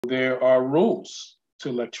there are rules to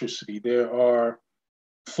electricity. There are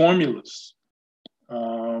formulas.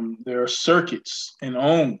 There are circuits and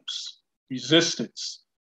ohms, resistance,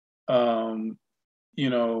 you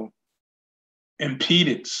know,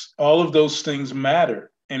 impedance. All of those things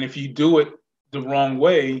matter. And if you do it the wrong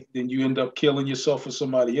way, then you end up killing yourself or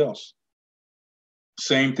somebody else.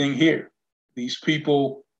 Same thing here. These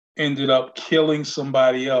people ended up killing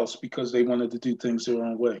somebody else because they wanted to do things their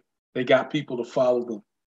own way. They got people to follow them,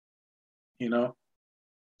 you know?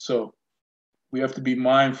 So we have to be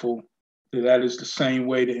mindful that that is the same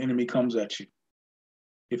way the enemy comes at you.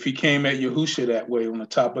 If he came at Yahusha that way on the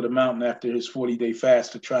top of the mountain after his 40-day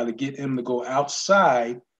fast to try to get him to go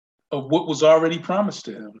outside of what was already promised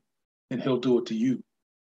to him, then he'll do it to you.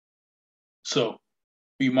 So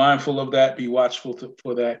be mindful of that, be watchful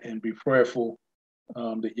for that, and be prayerful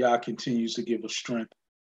that Yah continues to give us strength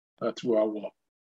through our walk.